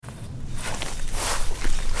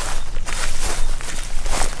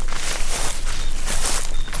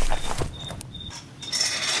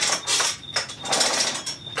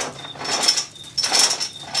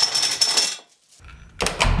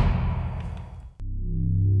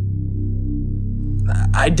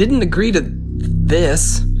I didn't agree to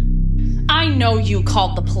this. I know you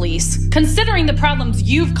called the police. Considering the problems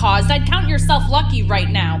you've caused, I'd count yourself lucky right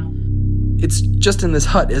now. It's just in this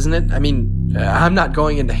hut, isn't it? I mean, I'm not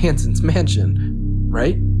going into Hansen's mansion,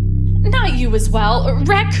 right? Not you as well.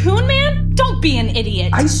 Raccoon Man? Don't be an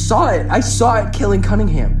idiot. I saw it killing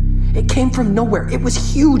Cunningham. It came from nowhere. It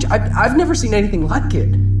was huge. I've never seen anything like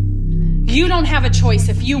it. You don't have a choice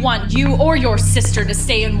if you want you or your sister to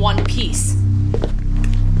stay in one piece.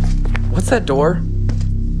 What's that door?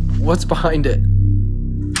 What's behind it?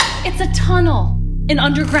 It's a tunnel. An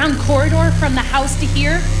underground corridor from the house to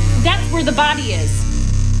here. That's where the body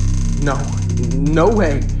is. No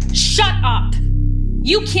way. Shut up!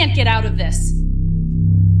 You can't get out of this.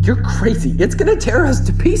 You're crazy. It's gonna tear us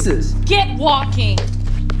to pieces. Get walking.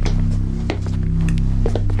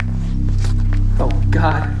 Oh,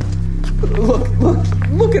 God.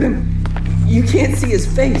 Look at him. You can't see his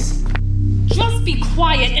face. Just be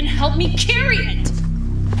quiet and help me carry it.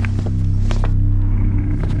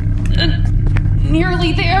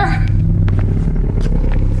 Nearly there.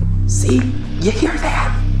 See? You hear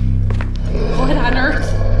that? What on earth?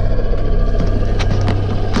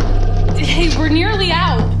 Hey, we're nearly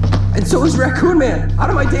out. And so is Raccoon Man. Out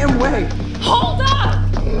of my damn way. Hold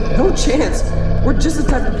up! No chance. We're just the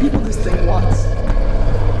type of people this thing wants.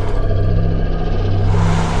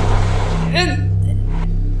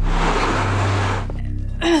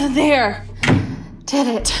 There. Did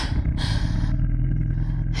it.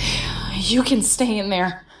 You can stay in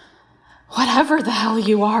there. Whatever the hell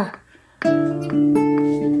you are.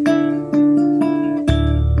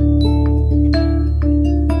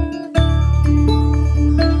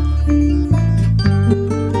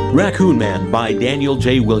 Raccoon Man by Daniel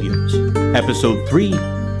J. Williams. Episode 3,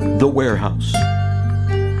 The Warehouse.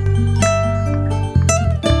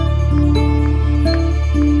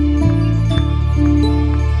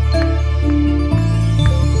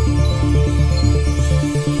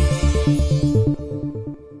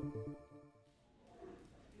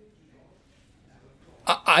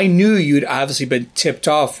 I knew you'd obviously been tipped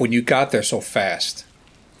off when you got there so fast.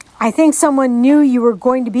 I think someone knew you were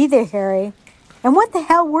going to be there, Harry. And what the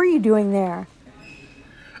hell were you doing there?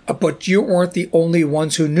 But you weren't the only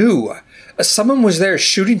ones who knew. Someone was there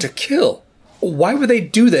shooting to kill. Why would they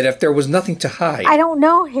do that if there was nothing to hide? I don't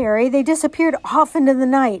know, Harry. They disappeared off into the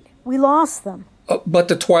night. We lost them. But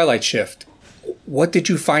the twilight shift. What did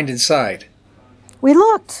you find inside? We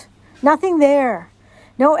looked. Nothing there.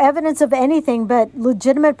 No evidence of anything but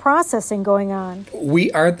legitimate processing going on.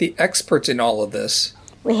 We aren't the experts in all of this.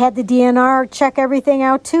 We had the DNR check everything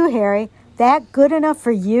out too, Harry. That good enough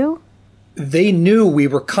for you? They knew we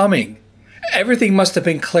were coming. Everything must have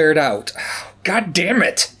been cleared out. God damn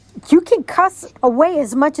it! You can cuss away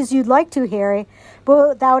as much as you'd like to, Harry, but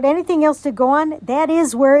without anything else to go on, that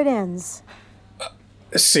is where it ends.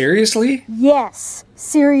 Seriously? Yes,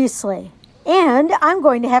 seriously. And I'm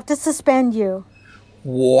going to have to suspend you.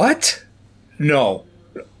 What? No.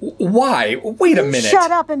 Why? Wait a minute. Shut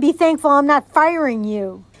up and be thankful I'm not firing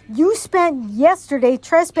you. You spent yesterday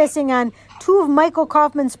trespassing on 2 of Michael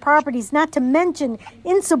Kaufman's properties, not to mention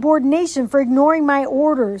insubordination for ignoring my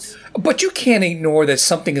orders. But you can't ignore that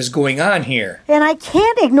something is going on here. And I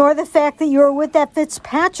can't ignore the fact that you were with that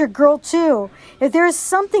Fitzpatrick girl, too. If there is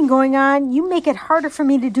something going on, you make it harder for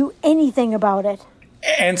me to do anything about it.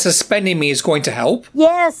 And suspending me is going to help?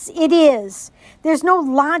 Yes, it is. There's no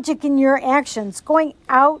logic in your actions. Going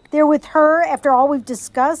out there with her after all we've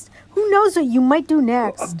discussed, who knows what you might do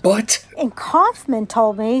next? But... And Kaufman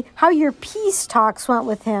told me how your peace talks went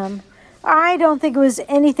with him. I don't think it was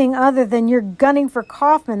anything other than your gunning for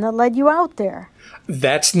Kaufman that led you out there.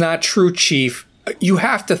 That's not true, Chief. You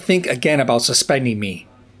have to think again about suspending me.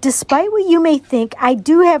 Despite what you may think, I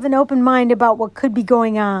do have an open mind about what could be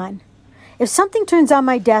going on. If something turns on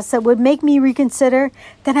my desk that would make me reconsider,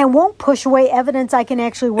 then I won't push away evidence I can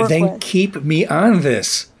actually work with. Then keep me on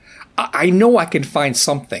this. I know I can find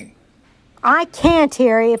something. I can't,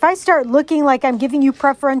 Harry. If I start looking like I'm giving you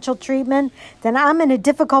preferential treatment, then I'm in a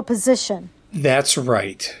difficult position. That's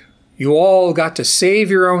right. You all got to save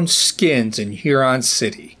your own skins in Huron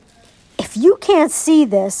City. If you can't see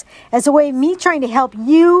this as a way of me trying to help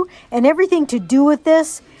you and everything to do with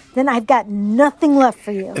this, then I've got nothing left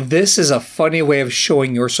for you. This is a funny way of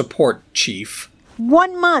showing your support, Chief.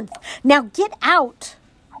 1 month. Now get out.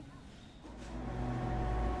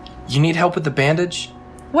 You need help with the bandage?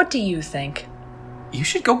 What do you think? You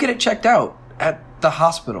should go get it checked out at the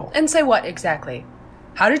hospital. And say what exactly?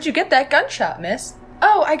 How did you get that gunshot, miss?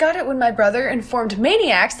 Oh, I got it when my brother informed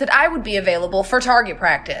maniacs that I would be available for target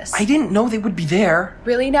practice. I didn't know they would be there.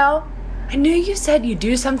 Really now? I knew you said you'd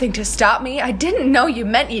do something to stop me. I didn't know you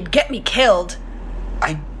meant you'd get me killed.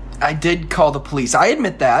 I did call the police. I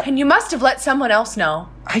admit that. And you must have let someone else know.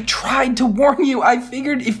 I tried to warn you. I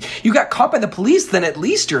figured if you got caught by the police, then at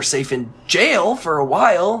least you're safe in jail for a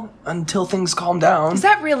while until things calm down. Is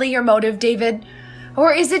that really your motive, David?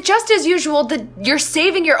 Or is it just as usual that you're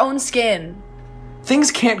saving your own skin?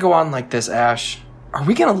 Things can't go on like this, Ash. Are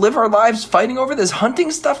we gonna live our lives fighting over this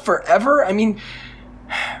hunting stuff forever? I mean,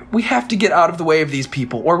 we have to get out of the way of these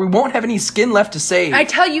people, or we won't have any skin left to save. I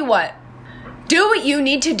tell you what. Do what you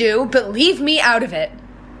need to do, but leave me out of it.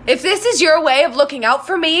 If this is your way of looking out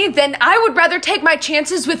for me, then I would rather take my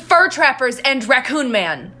chances with fur trappers and Raccoon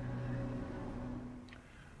Man.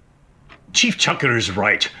 Chief Tucker is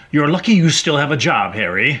right. You're lucky you still have a job,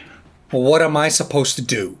 Harry. Well, what am I supposed to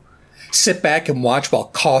do? Sit back and watch while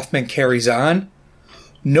Kaufman carries on?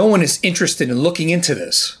 No one is interested in looking into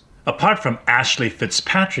this. Apart from Ashley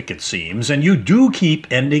Fitzpatrick, it seems, and you do keep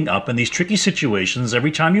ending up in these tricky situations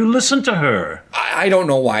every time you listen to her. I don't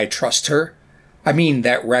know why I trust her. I mean,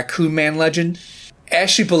 that Raccoon Man legend?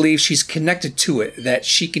 Ashley believes she's connected to it, that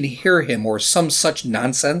she can hear him or some such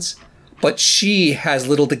nonsense. But she has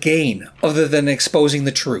little to gain, other than exposing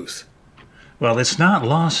the truth. Well, it's not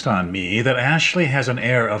lost on me that Ashley has an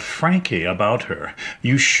air of Frankie about her.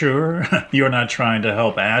 You sure you're not trying to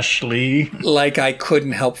help Ashley? Like I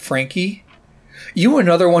couldn't help Frankie? You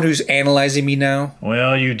another one who's analyzing me now?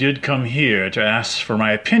 Well, you did come here to ask for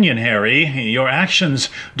my opinion, Harry. Your actions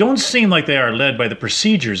don't seem like they are led by the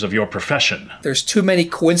procedures of your profession. There's too many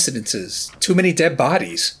coincidences, too many dead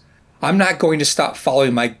bodies. I'm not going to stop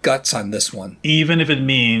following my guts on this one. Even if it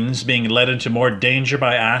means being led into more danger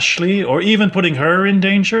by Ashley, or even putting her in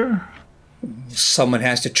danger? Someone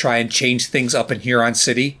has to try and change things up in Huron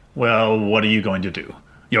City. Well, what are you going to do?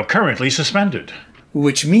 You're currently suspended.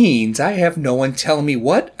 Which means I have no one telling me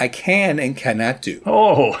what I can and cannot do.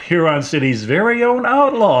 Oh, Huron City's very own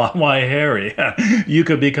outlaw. Why, Harry, you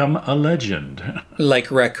could become a legend. Like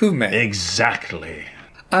Raccoon Man. Exactly.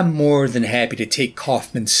 I'm more than happy to take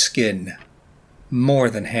Kaufman's skin. More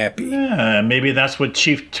than happy. Yeah, maybe that's what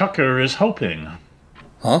Chief Tucker is hoping.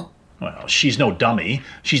 Huh? Well, she's no dummy.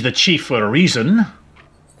 She's the chief for a reason.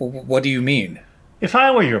 What do you mean? If I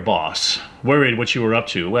were your boss, worried what you were up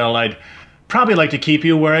to, well, I'd probably like to keep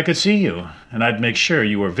you where I could see you, and I'd make sure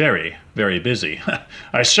you were very, very busy.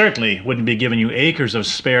 I certainly wouldn't be giving you acres of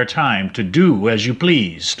spare time to do as you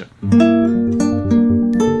pleased.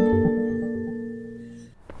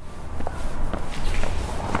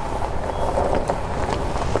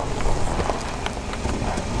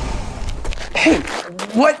 Hey,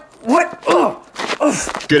 what?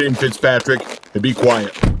 Ugh. Get in, Fitzpatrick, and be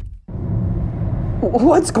quiet.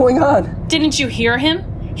 What's going on? Didn't you hear him?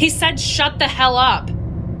 He said shut the hell up.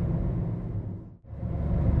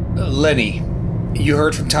 Lenny, you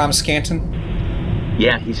heard from Tom Scanton?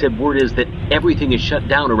 Yeah, he said word is that everything is shut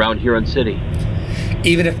down around Huron City.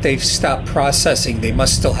 Even if they've stopped processing, they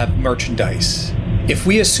must still have merchandise. If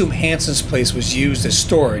we assume Hanson's place was used as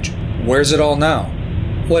storage, where's it all now?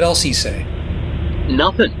 What else he say?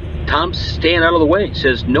 Nothing. Tom's staying out of the way.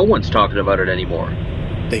 Says no one's talking about it anymore.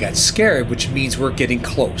 They got scared, which means we're getting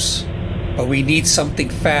close. But we need something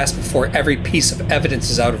fast before every piece of evidence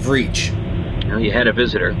is out of reach. Well, you had a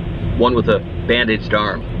visitor. One with a bandaged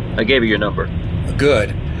arm. I gave her your number.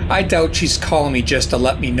 Good. I doubt she's calling me just to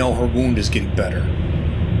let me know her wound is getting better.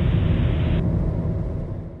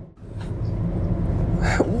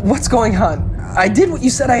 What's going on? I did what you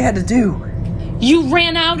said I had to do. You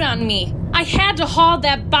ran out on me. I had to haul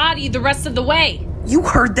that body the rest of the way. You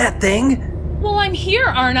heard that thing? Well, I'm here,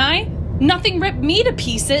 aren't I? Nothing ripped me to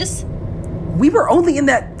pieces. We were only in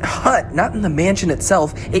that hut, not in the mansion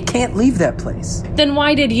itself. It can't leave that place. Then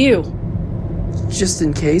why did you? Just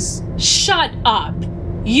in case. Shut up.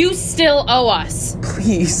 You still owe us.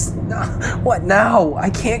 Please. No. What now? I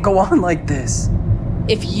can't go on like this.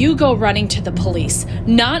 If you go running to the police,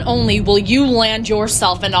 not only will you land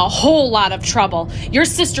yourself in a whole lot of trouble, your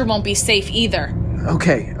sister won't be safe either.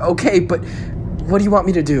 Okay, but what do you want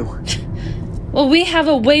me to do? Well, we have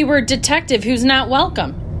a wayward detective who's not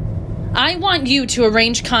welcome. I want you to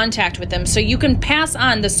arrange contact with him so you can pass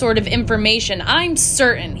on the sort of information I'm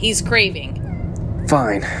certain he's craving.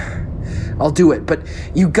 Fine. I'll do it, but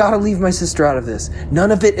you gotta leave my sister out of this.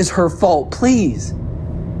 None of it is her fault, please.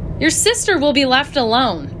 Your sister will be left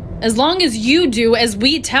alone, as long as you do as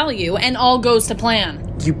we tell you and all goes to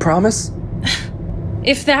plan. You promise?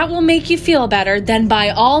 If that will make you feel better, then by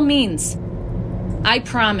all means, I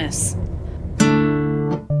promise.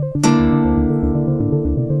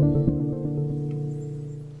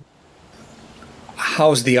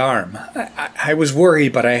 How's the arm? I was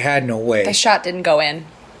worried, but I had no way. The shot didn't go in.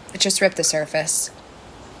 It just ripped the surface.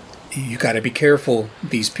 You gotta be careful.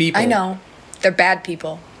 These people... I know. They're bad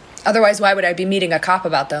people. Otherwise, why would I be meeting a cop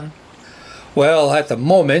about them? Well, at the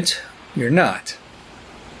moment, you're not.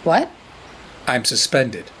 What? I'm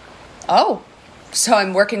suspended. Oh, so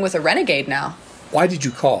I'm working with a renegade now. Why did you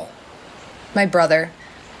call? My brother.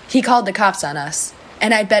 He called the cops on us.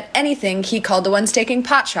 And I'd bet anything he called the ones taking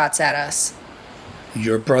pot shots at us.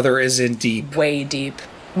 Your brother is in deep. Way deep.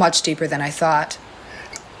 Much deeper than I thought.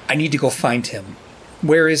 I need to go find him.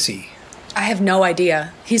 Where is he? I have no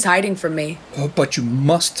idea. He's hiding from me. Oh, but you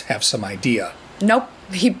must have some idea. Nope.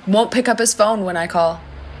 He won't pick up his phone when I call.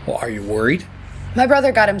 Well, are you worried? My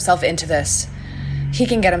brother got himself into this. He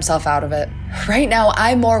can get himself out of it. Right now,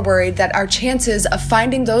 I'm more worried that our chances of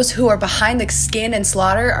finding those who are behind the skin and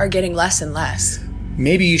slaughter are getting less and less.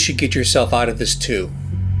 Maybe you should get yourself out of this too.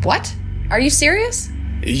 What? Are you serious?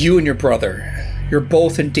 You and your brother. You're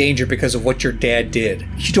both in danger because of what your dad did.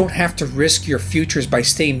 You don't have to risk your futures by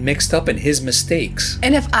staying mixed up in his mistakes.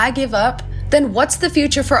 And if I give up, then what's the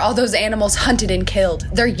future for all those animals hunted and killed?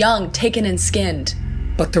 They're young, taken and skinned.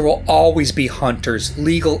 But there will always be hunters,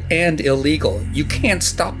 legal and illegal. You can't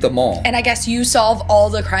stop them all. And I guess you solve all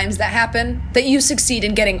the crimes that happen? That you succeed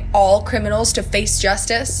in getting all criminals to face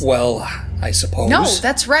justice? Well, I suppose. No,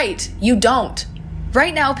 that's right. You don't.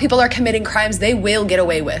 Right now, people are committing crimes they will get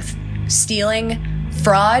away with. Stealing,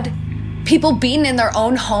 fraud, people beaten in their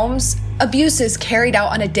own homes, abuses carried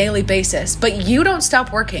out on a daily basis. But you don't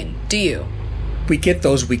stop working, do you? We get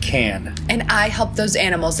those we can. And I help those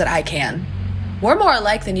animals that I can. We're more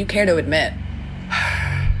alike than you care to admit.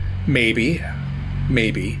 Maybe.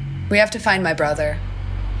 We have to find my brother.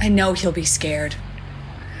 I know he'll be scared.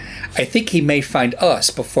 I think he may find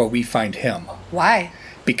us before we find him. Why?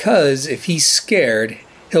 Because if he's scared,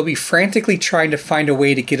 he'll be frantically trying to find a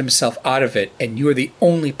way to get himself out of it, and you're the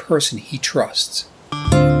only person he trusts.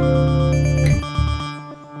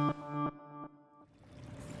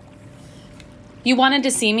 You wanted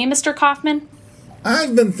to see me, Mr. Kaufman?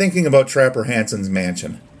 I've been thinking about Trapper Hansen's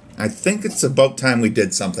mansion. I think it's about time we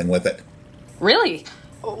did something with it. Really?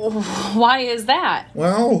 Why is that?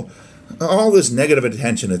 Well, all this negative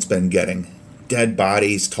attention it's been getting. Dead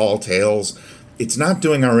bodies, tall tales. It's not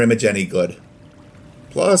doing our image any good.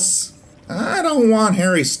 Plus, I don't want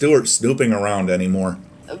Harry Stewart snooping around anymore.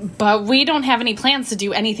 But we don't have any plans to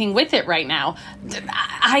do anything with it right now.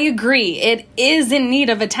 I agree, it is in need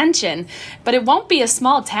of attention, but it won't be a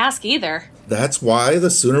small task either. That's why the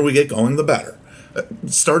sooner we get going, the better.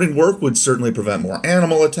 Starting work would certainly prevent more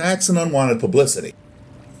animal attacks and unwanted publicity.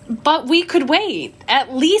 But we could wait,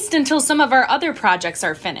 at least until some of our other projects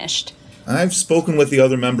are finished. I've spoken with the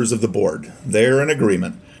other members of the board. They're in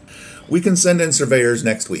agreement. We can send in surveyors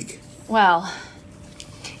next week. Well,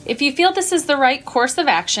 if you feel this is the right course of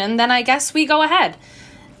action, then I guess we go ahead.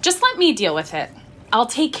 Just let me deal with it. I'll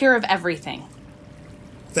take care of everything.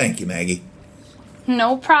 Thank you, Maggie.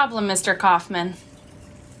 No problem, Mr. Kaufman.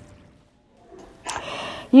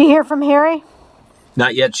 You hear from Harry?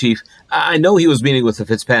 Not yet, Chief. I know he was meeting with the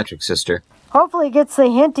Fitzpatrick sister. Hopefully he gets the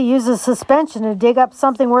hint to use a suspension to dig up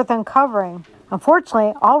something worth uncovering.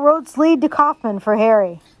 Unfortunately, all roads lead to Kaufman for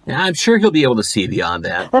Harry. I'm sure he'll be able to see beyond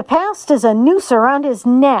that. The past is a noose around his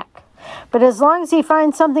neck. But as long as he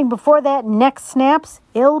finds something before that neck snaps,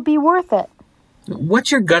 it'll be worth it.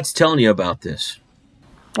 What's your guts telling you about this?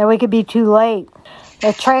 That we could be too late.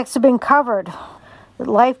 The tracks have been covered. But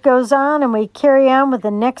life goes on, and we carry on with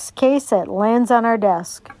the next case that lands on our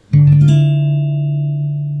desk.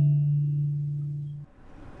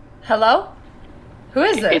 Hello? Who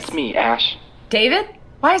is this? It's me, Ash. David?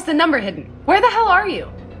 Why is the number hidden? Where the hell are you?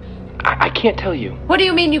 I can't tell you. What do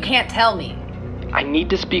you mean you can't tell me? I need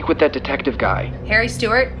to speak with that detective guy. Harry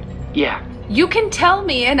Stewart? Yeah. You can tell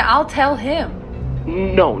me and I'll tell him.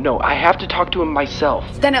 No, I have to talk to him myself.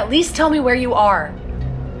 Then at least tell me where you are.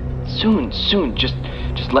 Soon.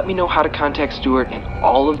 Just let me know how to contact Stewart and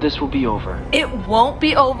all of this will be over. It won't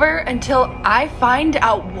be over until I find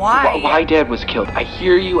out why. Why Dad was killed. I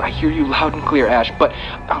hear you loud and clear, Ash, but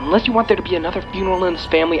unless you want there to be another funeral in his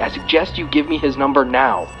family, I suggest you give me his number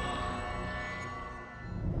now.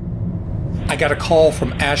 I got a call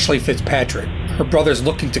from Ashley Fitzpatrick. Her brother's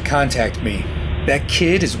looking to contact me. That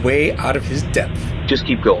kid is way out of his depth. Just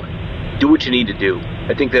keep going. Do what you need to do.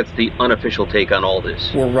 I think that's the unofficial take on all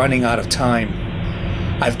this. We're running out of time.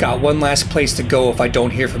 I've got one last place to go if I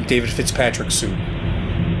don't hear from David Fitzpatrick soon.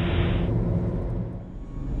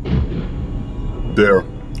 There.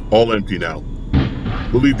 All empty now.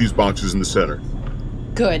 We'll leave these boxes in the center.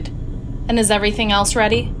 Good. And is everything else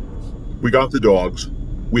ready? We got the dogs.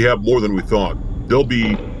 We have more than we thought. They'll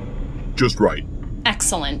be just right.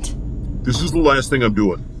 Excellent. This is the last thing I'm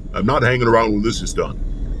doing. I'm not hanging around when this is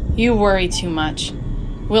done. You worry too much.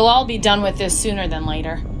 We'll all be done with this sooner than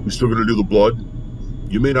later. You still gonna do the blood?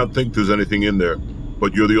 You may not think there's anything in there,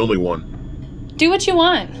 but you're the only one. Do what you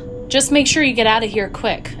want. Just make sure you get out of here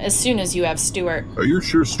quick, as soon as you have Stuart. Are you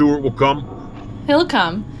sure Stuart will come? He'll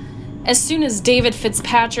come. As soon as David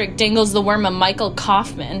Fitzpatrick dangles the worm of Michael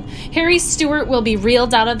Kaufman, Harry Stuart will be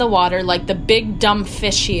reeled out of the water like the big dumb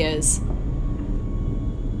fish he is.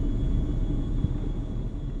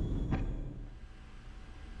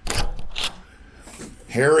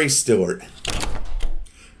 Harry Stuart.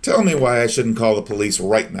 Tell me why I shouldn't call the police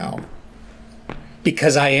right now.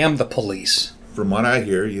 Because I am the police. From what I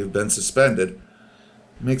hear, you've been suspended.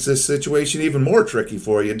 Makes this situation even more tricky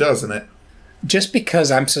for you, doesn't it? Just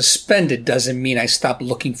because I'm suspended doesn't mean I stop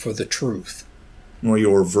looking for the truth. Or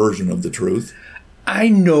your version of the truth. I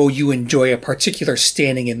know you enjoy a particular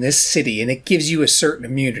standing in this city, and it gives you a certain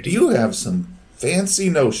immunity. You have some fancy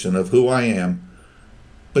notion of who I am,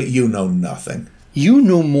 but you know nothing. You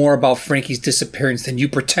know more about Frankie's disappearance than you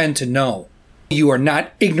pretend to know. You are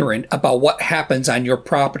not ignorant about what happens on your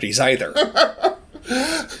properties either.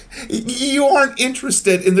 You aren't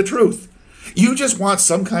interested in the truth. You just want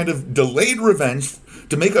some kind of delayed revenge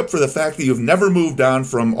to make up for the fact that you've never moved on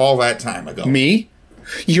from all that time ago. Me?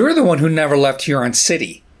 You're the one who never left Huron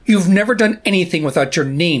City. You've never done anything without your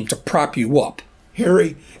name to prop you up.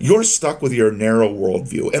 Harry, you're stuck with your narrow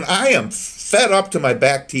worldview, and I am fed up to my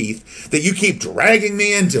back teeth that you keep dragging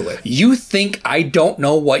me into it. You think I don't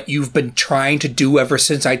know what you've been trying to do ever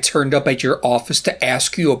since I turned up at your office to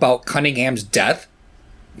ask you about Cunningham's death?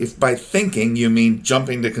 If by thinking you mean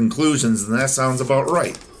jumping to conclusions, then that sounds about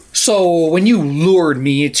right. So, when you lured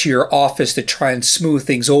me into your office to try and smooth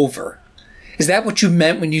things over, is that what you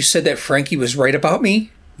meant when you said that Frankie was right about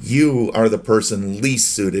me? You are the person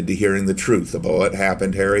least suited to hearing the truth about what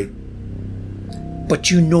happened, Harry. But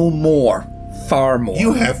you know more. Far more.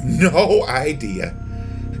 You have no idea.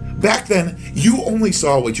 Back then, you only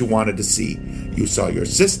saw what you wanted to see. You saw your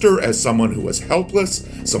sister as someone who was helpless,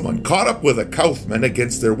 someone caught up with a Kaufman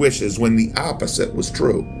against their wishes when the opposite was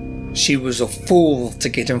true. She was a fool to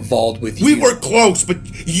get involved with you. We were close, but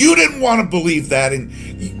you didn't want to believe that, and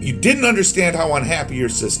you didn't understand how unhappy your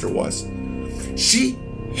sister was. She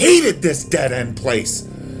hated this dead-end place,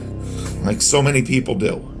 like so many people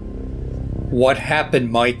do. What happened,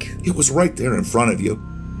 Mike? It was right there in front of you.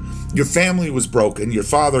 Your family was broken, your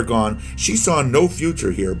father gone. She saw no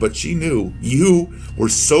future here, but she knew you were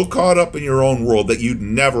so caught up in your own world that you'd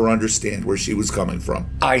never understand where she was coming from.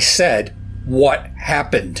 I said, what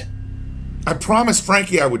happened? I promised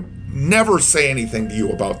Frankie I would never say anything to you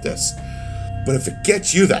about this. But if it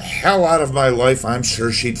gets you the hell out of my life, I'm sure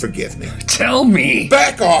she'd forgive me. Tell me!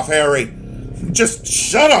 Back off, Harry! Just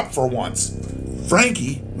shut up for once.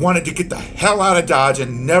 Frankie wanted to get the hell out of Dodge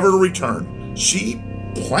and never return. She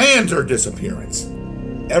planned her disappearance.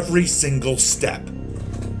 Every single step.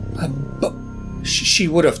 But she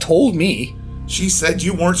would have told me. She said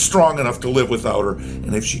you weren't strong enough to live without her,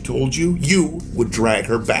 and if she told you, you would drag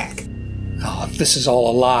her back. Oh, this is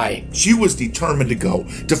all a lie. She was determined to go,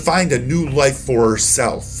 to find a new life for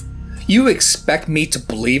herself. You expect me to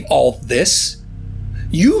believe all this?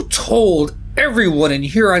 You told everyone in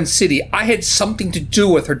Huron City I had something to do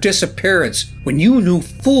with her disappearance when you knew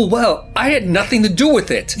full well I had nothing to do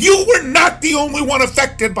with it. You were not the only one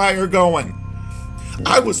affected by her going.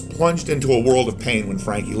 I was plunged into a world of pain when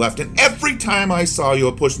Frankie left, and every time I saw you,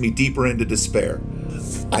 it pushed me deeper into despair.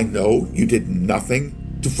 I know you did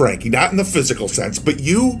nothing to Frankie, not in the physical sense, but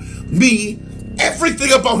you, me,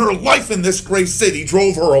 everything about her life in this gray city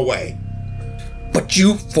drove her away. But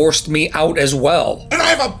you forced me out as well. And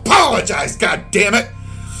I've apologized, goddammit!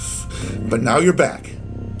 But now you're back.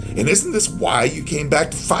 And isn't this why you came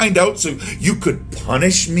back, to find out so you could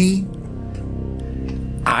punish me?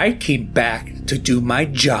 I came back to do my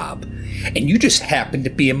job, and you just happened to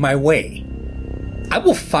be in my way. I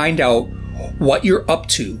will find out what you're up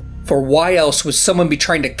to, for why else would someone be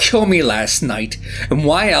trying to kill me last night, and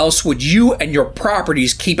why else would you and your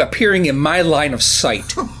properties keep appearing in my line of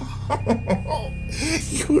sight?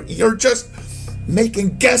 You're just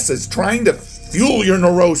making guesses, trying to fuel your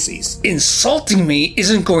neuroses. Insulting me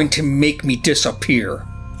isn't going to make me disappear.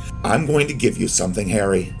 I'm going to give you something,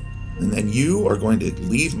 Harry, and then you are going to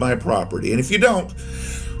leave my property. And if you don't,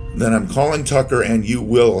 then I'm calling Tucker, and you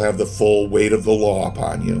will have the full weight of the law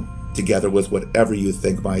upon you, together with whatever you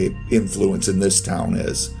think my influence in this town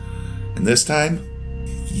is. And this time,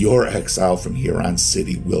 your exile from Huron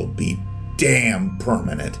City will be damn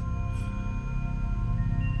permanent.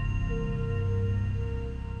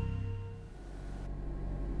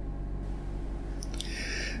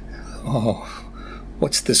 Oh,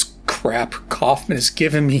 what's this crap Kaufman has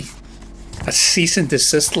given me? A cease and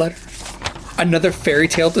desist letter? Another fairy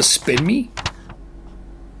tale to spin me?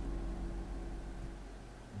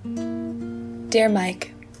 Dear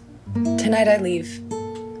Mike, tonight I leave.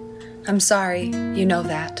 I'm sorry, you know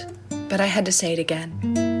that, but I had to say it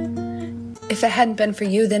again. If it hadn't been for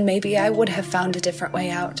you, then maybe I would have found a different way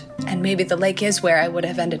out, and maybe the lake is where I would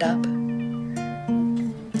have ended up.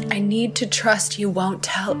 I need to trust you won't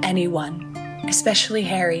tell anyone, especially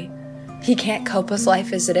Harry. He can't cope with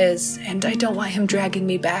life as it is, and I don't want him dragging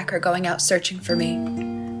me back or going out searching for me.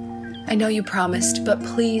 I know you promised, but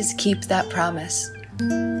please keep that promise.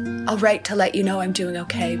 I'll write to let you know I'm doing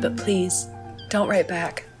okay, but please, don't write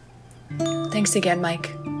back. Thanks again,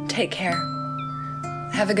 Mike. Take care.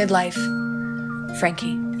 Have a good life.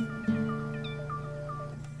 Frankie.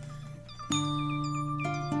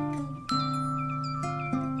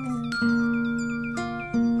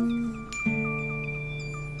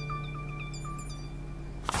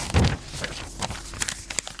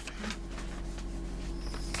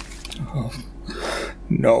 Oh,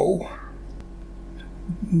 no.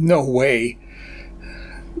 No way.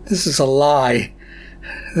 This is a lie.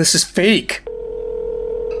 This is fake.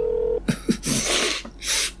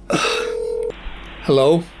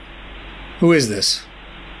 Hello? Who is this?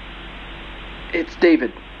 It's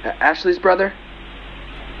David, Ashley's brother.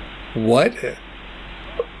 What?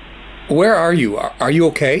 Where are you? Are you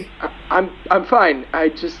okay? I'm fine. I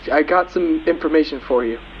got some information for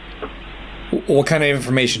you. What kind of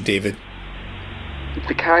information, David?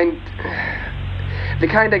 The kind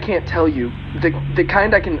I can't tell you. The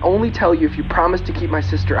kind I can only tell you if you promise to keep my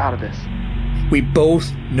sister out of this. We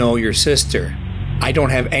both know your sister. I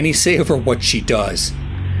don't have any say over what she does.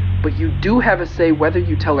 But you do have a say whether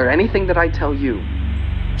you tell her anything that I tell you.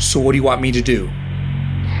 So what do you want me to do?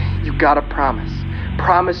 You gotta promise.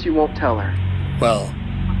 Promise you won't tell her. Well,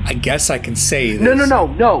 I guess I can say this.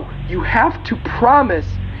 No. You have to promise,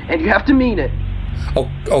 and you have to mean it.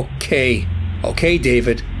 Okay. Okay,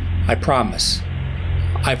 David. I promise.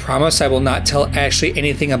 I promise I will not tell Ashley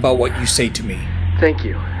anything about what you say to me. Thank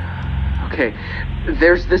you. Okay,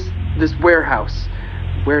 there's this warehouse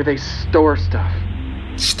where they store stuff.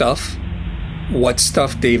 Stuff? What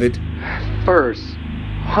stuff, David? Furs.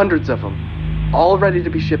 Hundreds of them. All ready to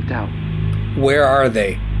be shipped out. Where are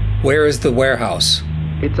they? Where is the warehouse?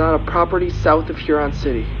 It's on a property south of Huron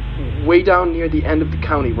City. Way down near the end of the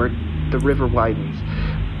county where the river widens.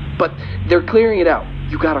 But they're clearing it out.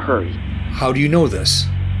 You gotta hurry. How do you know this?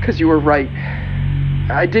 'Cause you were right.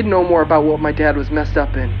 I did know more about what my dad was messed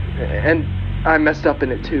up in. And I messed up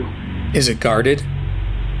in it too. Is it guarded?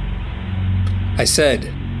 I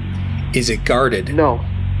said, is it guarded? No.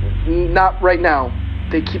 Not right now.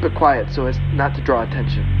 They keep it quiet so as not to draw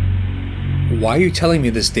attention. Why are you telling me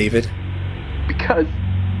this, David? Because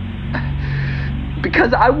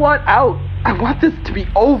I want out. I want this to be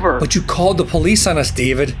over. But you called the police on us,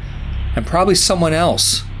 David. And probably someone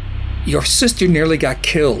else. Your sister nearly got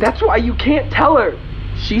killed. That's why you can't tell her.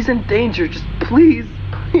 She's in danger. Just please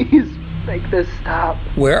make this stop.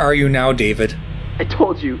 Where are you now, David? I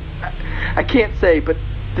told you. I can't say, but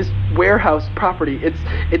this warehouse property,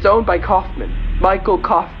 it's owned by Kaufman. Michael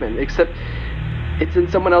Kaufman, except it's in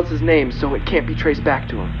someone else's name, so it can't be traced back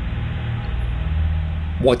to him.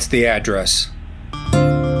 What's the address?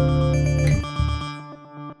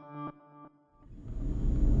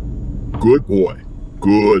 Good boy.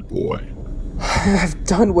 Good boy. I've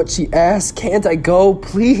done what she asked. Can't I go?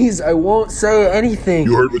 Please, I won't say anything.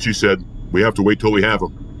 You heard what she said. We have to wait till we have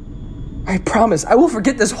him. I promise, I will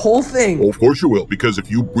forget this whole thing. Well, of course you will, because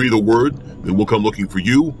if you breathe a word, then we'll come looking for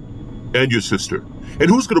you and your sister. And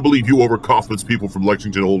who's going to believe you over Kaufman's people from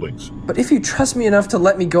Lexington Holdings? But if you trust me enough to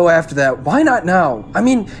let me go after that, why not now? I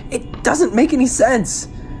mean, it doesn't make any sense.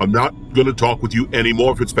 I'm not going to talk with you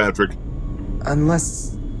anymore, Fitzpatrick.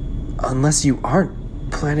 Unless you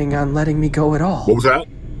aren't planning on letting me go at all. What was that?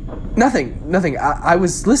 Nothing. I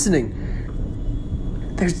was listening.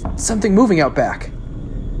 There's something moving out back.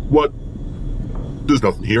 What? There's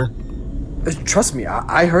nothing here. Trust me,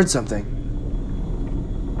 I heard something.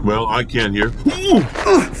 Well, I can't hear.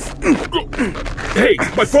 Hey,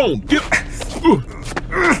 my phone!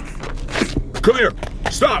 Come here!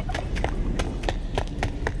 Stop!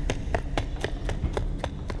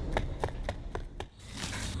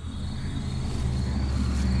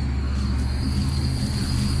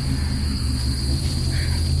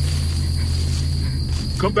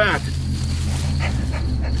 Come back!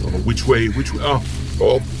 Oh, which way?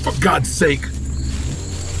 Oh, for God's sake!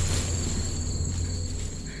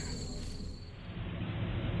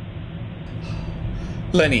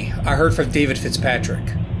 Lenny, I heard from David Fitzpatrick.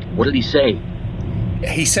 What did he say?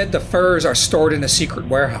 He said the furs are stored in a secret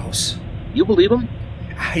warehouse. You believe him?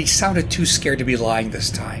 He sounded too scared to be lying this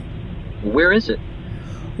time. Where is it?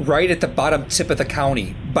 Right at the bottom tip of the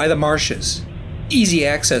county, by the marshes. Easy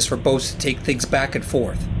access for boats to take things back and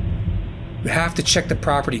forth. We have to check the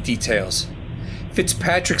property details.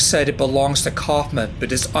 Fitzpatrick said it belongs to Kaufman,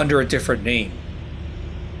 but is under a different name.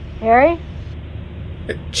 Harry?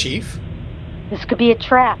 Chief? This could be a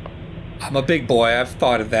trap. I'm a big boy, I've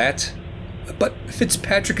thought of that. But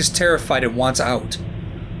Fitzpatrick is terrified and wants out.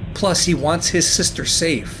 Plus, he wants his sister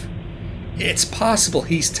safe. It's possible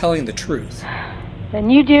he's telling the truth. Then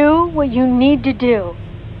you do what you need to do.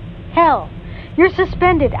 Hell, you're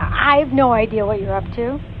suspended. I have no idea what you're up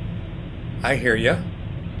to. I hear ya.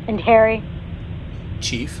 And Harry?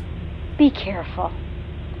 Chief? Be careful.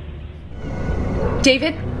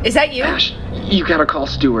 David, is that you? Ash, you gotta call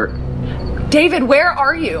Stuart. David, where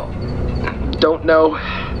are you? Don't know.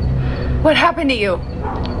 What happened to you?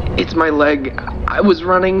 It's my leg. I was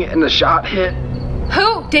running and the shot hit.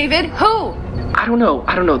 Who, David? Who? I don't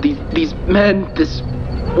know. These men, this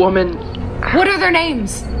woman. What are their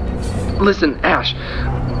names? Listen, Ash.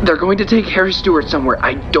 They're going to take Harry Stewart somewhere.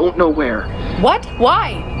 I don't know where. What?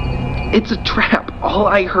 Why? It's a trap. All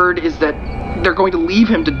I heard is that they're going to leave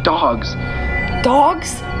him to dogs.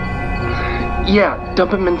 Dogs? Yeah,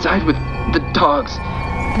 dump him inside with the dogs.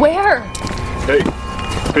 Where? Hey,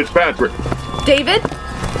 Fitzpatrick. David?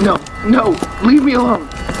 No, leave me alone.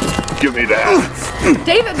 Give me that.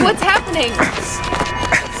 David, what's happening?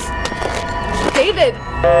 David!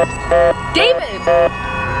 David!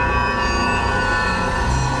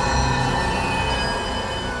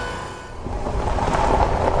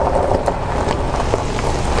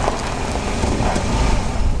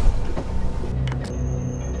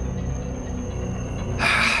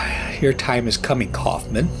 Your time is coming,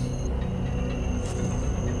 Kaufman.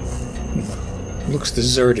 Looks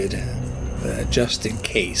deserted, just in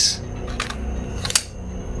case.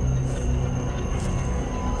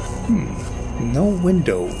 No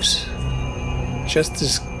windows. Just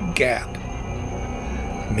this gap.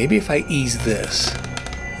 Maybe if I ease this.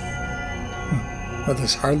 Well,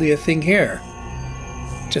 there's hardly a thing here.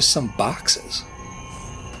 Just some boxes.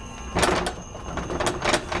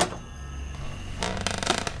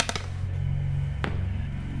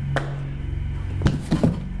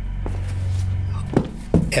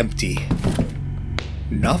 Empty.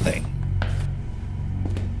 Nothing.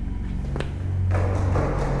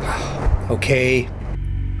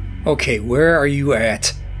 Okay, where are you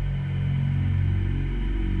at?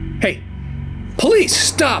 Hey! Police,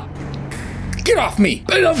 stop! Get off me!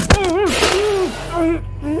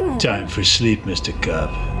 Time for sleep, Mr. Cop.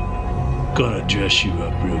 Gonna dress you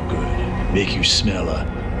up real good. Make you smell a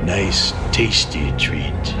nice, tasty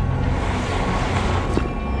treat.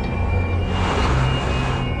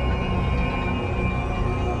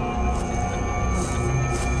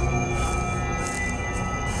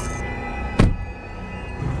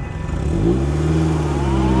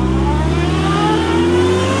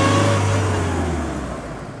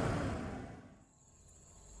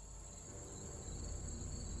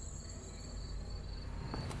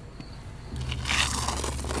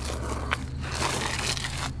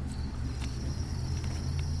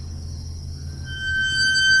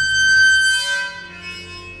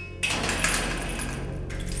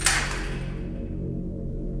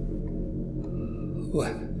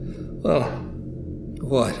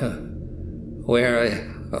 What?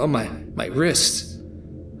 Where? Oh, my wrist.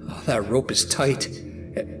 Oh, that rope is tight.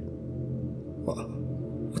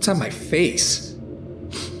 What's on my face?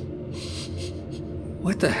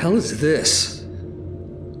 What the hell is this?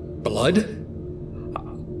 Blood?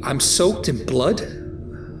 I'm soaked in blood?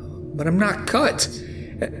 But I'm not cut.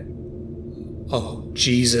 Oh,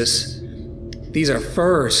 Jesus. These are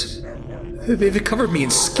furs. They've covered me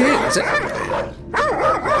in skins.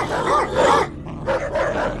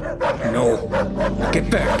 No. Get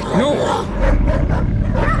back. No.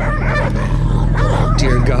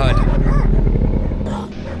 Dear God.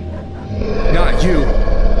 Not you.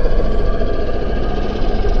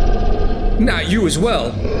 Not you as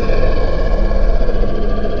well.